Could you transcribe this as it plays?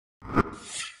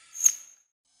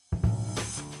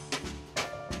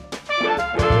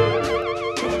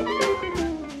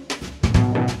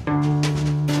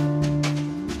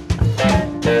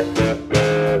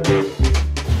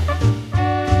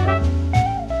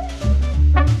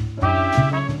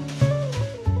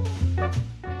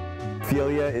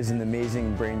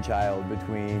brainchild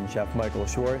between Chef Michael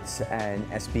Schwartz and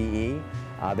SBE.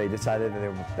 They decided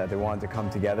that they wanted to come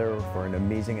together for an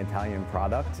amazing Italian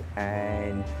product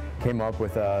and came up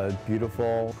with a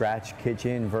beautiful scratch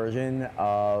kitchen version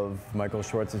of Michael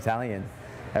Schwartz Italian.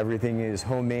 Everything is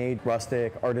homemade,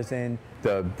 rustic, artisan.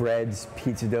 The breads,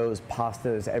 pizza doughs,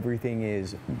 pastas, everything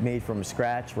is made from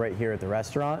scratch right here at the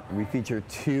restaurant. We feature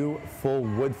 2 full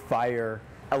wood fire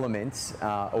elements,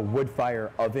 a wood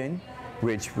fire oven,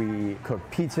 which we cook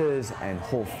pizzas and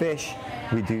whole fish.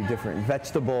 We do different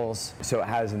vegetables, so it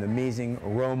has an amazing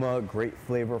aroma, great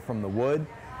flavor from the wood.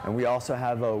 And we also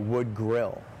have a wood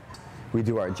grill. We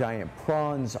do our giant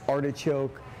prawns,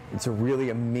 artichoke. It's a really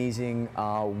amazing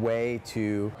way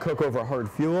to cook over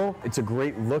hard fuel. It's a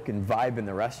great look and vibe in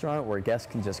the restaurant where guests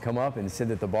can just come up and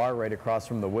sit at the bar right across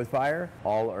from the wood fire.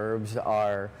 All herbs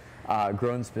are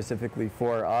grown specifically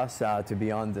for us to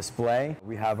be on display.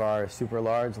 We have our super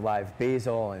large live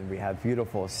basil, and we have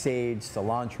beautiful sage,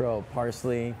 cilantro,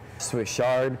 parsley, Swiss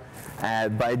chard.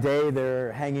 By day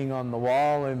they're hanging on the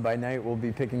wall, and by night we'll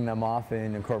be picking them off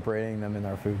and incorporating them in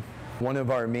our food. One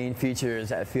of our main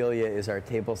features at Filia is our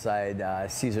tableside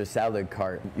Caesar salad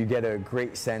cart. You get a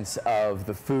great sense of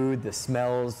the food, the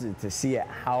smells, to see it,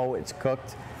 how it's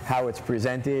cooked, how it's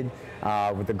presented,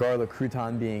 with the garlic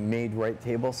crouton being made right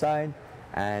tableside.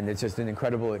 And it's just an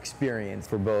incredible experience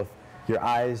for both your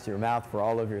eyes, your mouth, for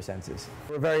all of your senses.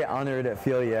 We're very honored at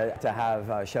Filia to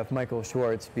have Chef Michael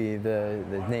Schwartz be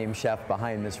the name chef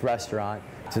behind this restaurant.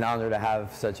 It's an honor to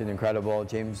have such an incredible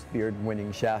James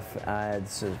Beard-winning chef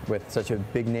with such a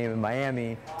big name in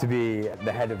Miami to be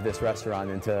the head of this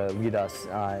restaurant and to lead us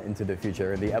into the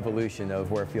future, the evolution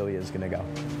of where Filia is going to go.